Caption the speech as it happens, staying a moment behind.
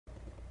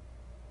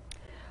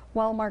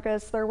Well,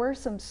 Marcus, there were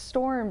some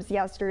storms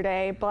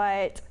yesterday,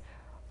 but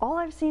all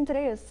I've seen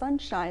today is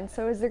sunshine.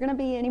 So is there going to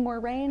be any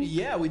more rain?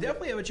 Yeah, we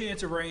definitely have a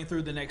chance of rain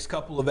through the next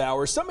couple of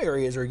hours. Some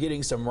areas are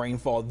getting some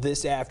rainfall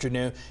this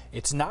afternoon.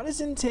 It's not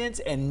as intense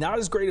and not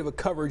as great of a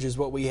coverage as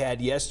what we had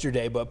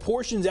yesterday, but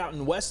portions out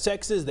in West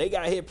Texas, they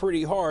got hit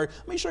pretty hard.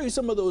 Let me show you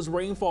some of those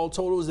rainfall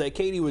totals that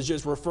Katie was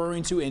just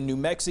referring to in New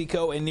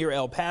Mexico and near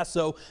El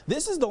Paso.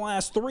 This is the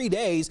last 3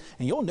 days,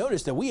 and you'll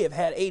notice that we have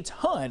had a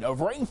ton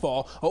of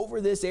rainfall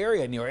over this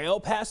area. Near El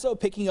Paso,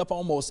 picking up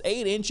almost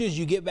 8 inches.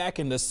 You get back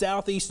into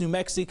southeast New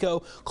Mexico,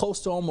 close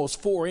to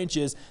almost 4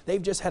 inches.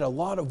 They've just had a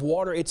lot of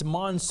water. It's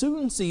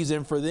monsoon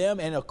season for them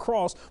and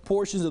across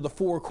portions of the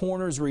Four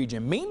Corners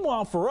region.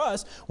 Meanwhile, for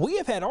us, we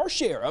have had our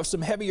share of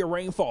some heavier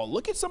rainfall.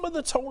 Look at some of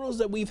the totals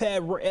that we've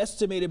had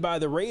estimated by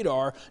the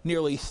radar.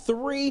 Nearly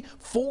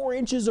 3-4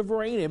 inches of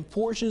rain in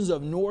portions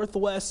of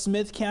northwest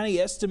Smith County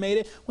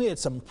estimated. We had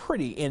some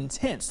pretty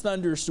intense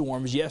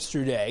thunderstorms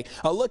yesterday.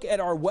 A look at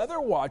our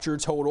weather watcher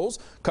totals.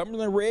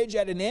 Cumberland Ridge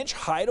at 1 inch.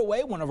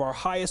 Hideaway, one of our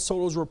highest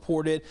totals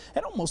reported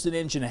at almost 1.5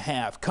 inches.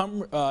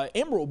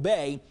 Emerald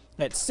Bay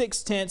at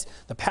 0.6.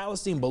 The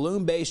Palestine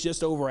Balloon Base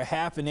just over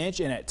 1/2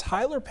 inch, and at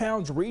Tyler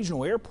Pounds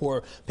Regional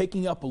Airport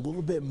picking up a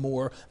little bit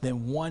more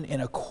than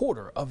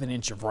 1.25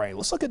 inches of rain.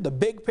 Let's look at the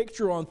big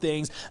picture on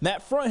things.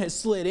 That front has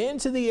slid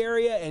into the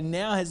area and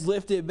now has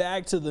lifted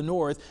back to the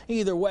north.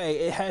 Either way,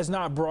 it has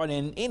not brought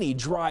in any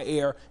dry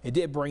air. It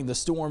did bring the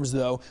storms,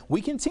 though.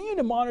 We continue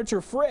to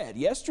monitor Fred.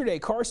 Yesterday,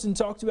 Carson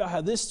talked about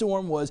how this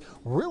storm was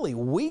really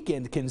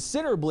weakened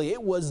considerably.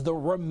 It was the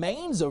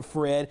remains of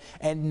Fred,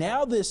 and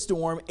now this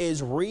storm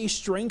is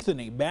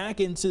strengthening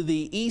back into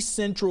the east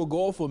central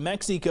Gulf of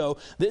Mexico.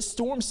 This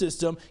storm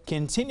system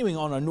continuing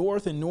on a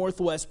north and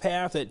northwest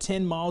path at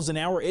 10 miles an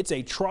hour. It's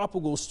a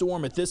tropical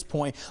storm at this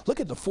point. Look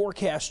at the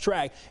forecast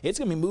track. It's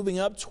going to be moving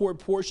up toward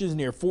portions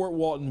near Fort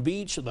Walton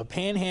Beach, the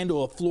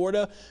panhandle of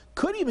Florida.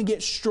 Could even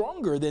get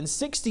stronger than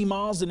 60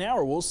 miles an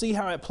hour. We'll see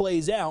how it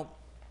plays out.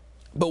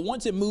 But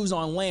once it moves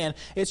on land,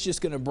 it's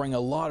just going to bring a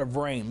lot of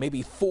rain,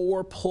 maybe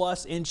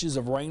 4+ inches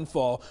of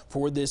rainfall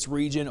for this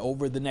region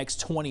over the next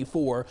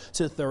 24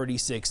 to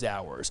 36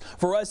 hours.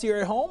 For us here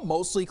at home,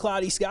 mostly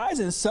cloudy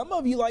skies, and some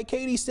of you, like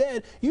Katie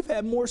said, you've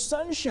had more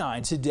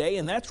sunshine today,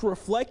 and that's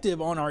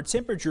reflective on our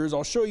temperatures.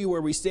 I'll show you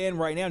where we stand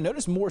right now.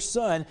 Notice more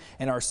sun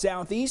in our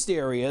southeast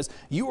areas.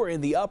 You are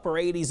in the upper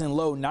 80s and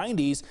low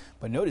 90s,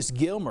 but notice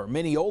Gilmer,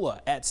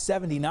 Mineola at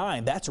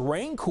 79. That's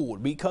rain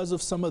cooled because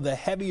of some of the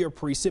heavier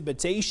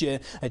precipitation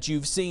that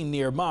you've seen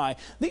nearby.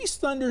 These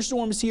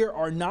thunderstorms here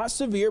are not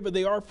severe, but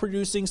they are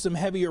producing some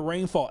heavier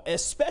rainfall,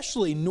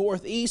 especially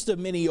northeast of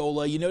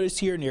Mineola. You notice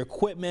here near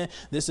Quitman,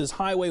 this is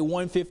Highway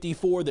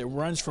 154 that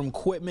runs from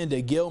Quitman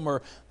to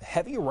Gilmer. The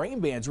heavy rain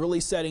bands really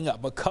setting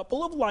up. A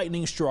couple of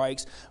lightning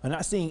strikes. I'm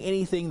not seeing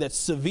anything that's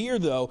severe,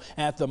 though,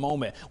 at the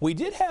moment. We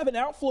did have an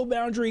outflow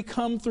boundary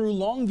come through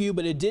Longview,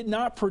 but it did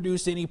not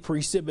produce any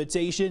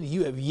precipitation.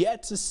 You have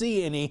yet to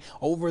see any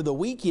over the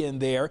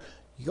weekend there.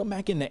 You go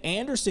back into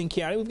Anderson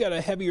County, we've got a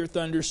heavier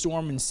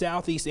thunderstorm in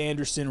southeast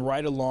Anderson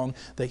right along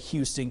the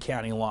Houston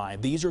County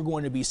line. These are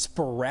going to be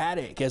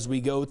sporadic as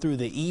we go through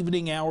the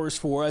evening hours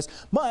for us,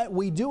 but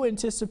we do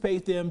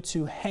anticipate them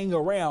to hang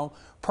around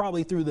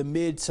probably through the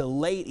mid to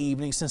late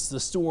evening, since the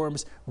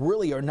storms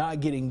really are not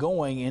getting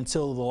going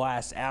until the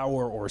last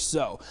hour or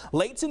so.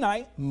 Late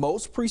tonight,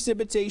 most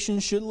precipitation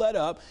should let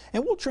up,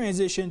 and we'll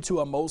transition to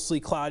a mostly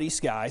cloudy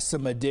sky,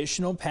 some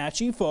additional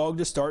patchy fog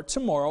to start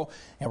tomorrow,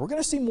 and we're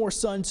going to see more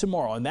sun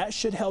tomorrow, and that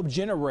should help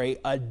generate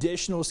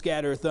additional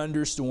scattered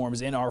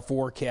thunderstorms in our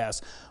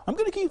forecast. I'm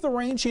going to keep the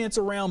rain chance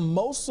around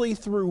mostly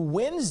through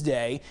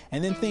Wednesday,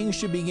 and then things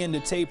should begin to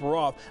taper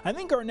off. I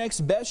think our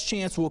next best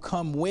chance will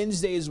come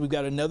Wednesday, as we've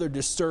got another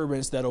disturbance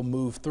that'll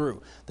move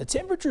through. The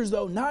temperatures,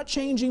 though, not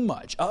changing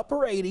much. Upper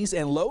 80s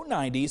and low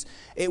 90s.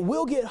 It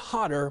will get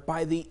hotter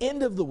by the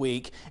end of the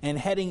week and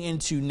heading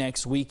into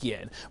next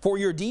weekend. For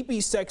your Deep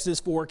East Texas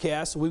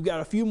forecast, we've got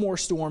a few more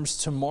storms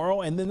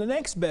tomorrow, and then the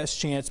next best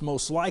chance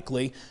most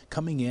likely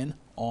coming in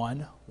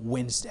on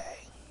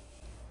Wednesday.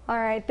 All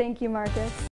right. Thank you, Marcus.